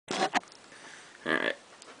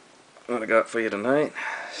what I got for you tonight.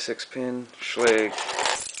 6-pin Schlage,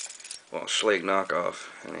 well, Schlage knockoff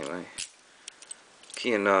anyway.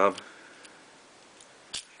 Key and knob.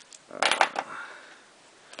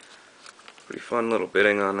 Pretty fun little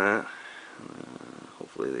bitting on that.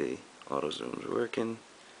 Hopefully the auto zooms are working.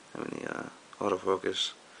 I mean the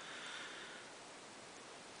autofocus.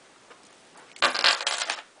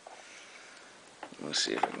 Let's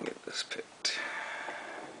see if I can get this picked.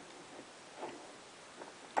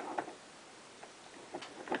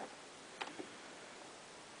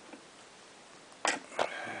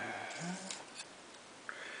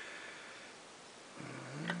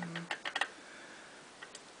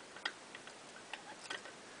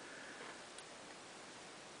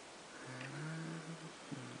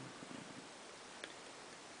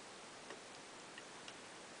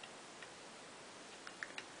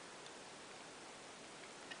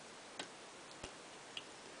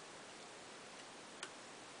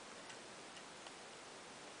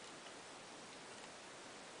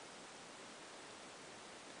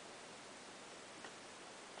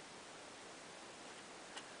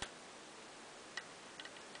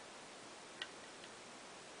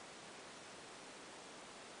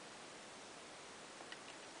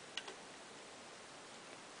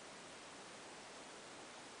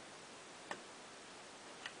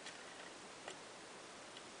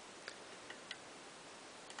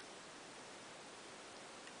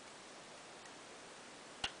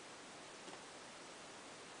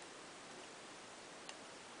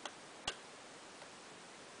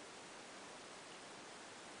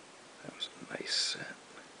 That was a nice set.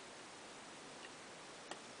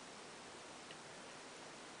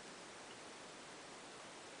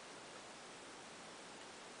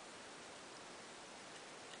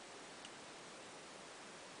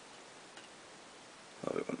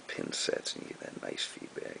 Love it when pin sets and you get that nice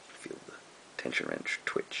feedback. You feel the tension wrench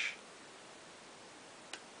twitch.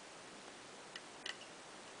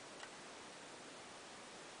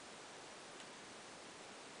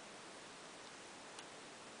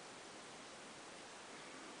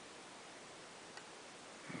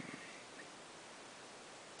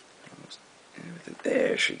 Everything.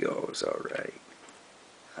 There she goes. All right.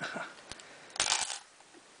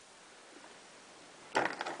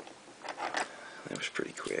 That was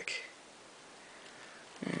pretty quick.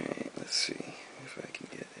 Alright, let's see if I can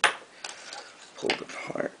get it pulled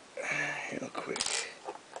apart real quick.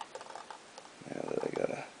 Now that I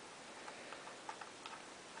gotta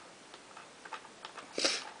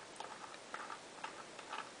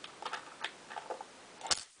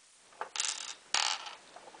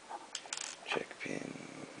check pin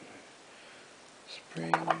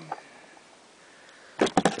spring.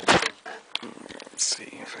 Let's see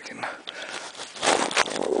if I can.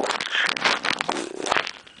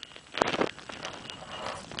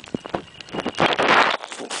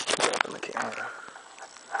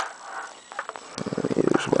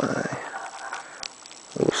 Use my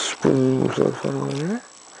little spoon so far there.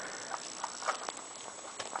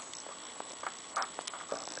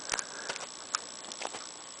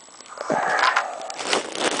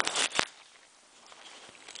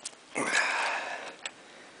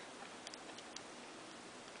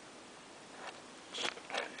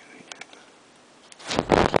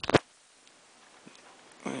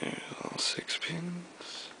 There's all 6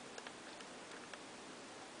 pins.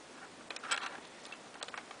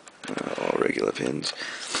 All regular pins.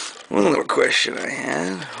 One little question I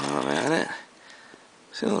had while I'm at it.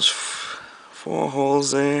 See those 4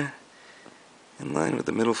 holes there in line with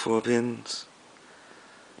the middle 4 pins?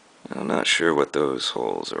 I'm not sure what those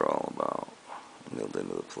holes are all about. Milled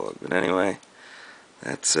into the plug. But anyway,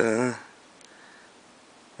 that's a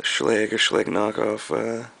Schlage or Schlage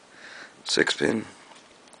knockoff 6-pin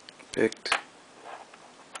picked.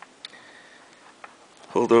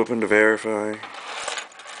 Hold open to verify.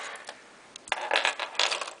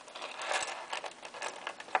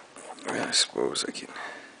 I suppose I can.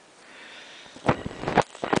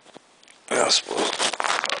 I suppose I'll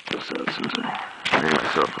pop this out since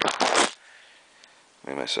I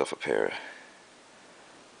made myself a pair of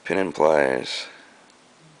pin and pliers.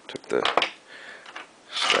 Took the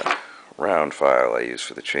round file I use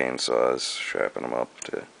for the chainsaws, strapping them up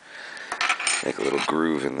to make a little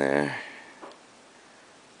groove in there.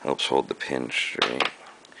 Helps hold the pin straight.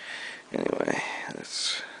 Anyway,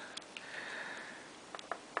 that's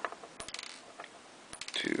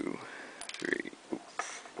 2, 3.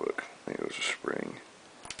 Oof, look, there goes a spring.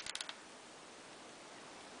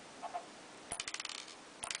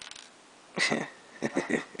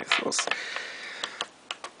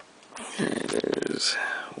 There's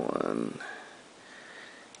 1.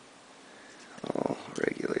 All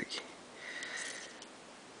regular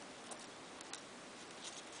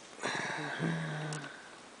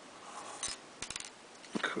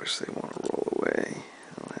course they want to roll away.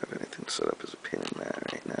 I don't have anything set up as a pin in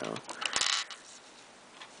that right now.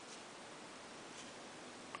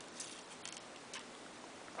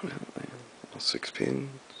 All 6 pins.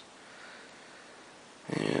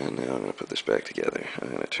 And now I'm going to put this back together. I'm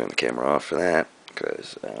going to turn the camera off for that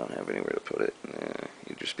because I don't have anywhere to put it.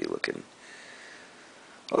 You'd just be looking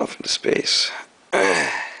off into space.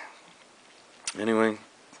 Anyway,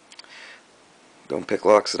 don't pick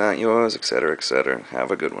locks that aren't yours, etc., etc.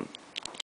 Have a good one.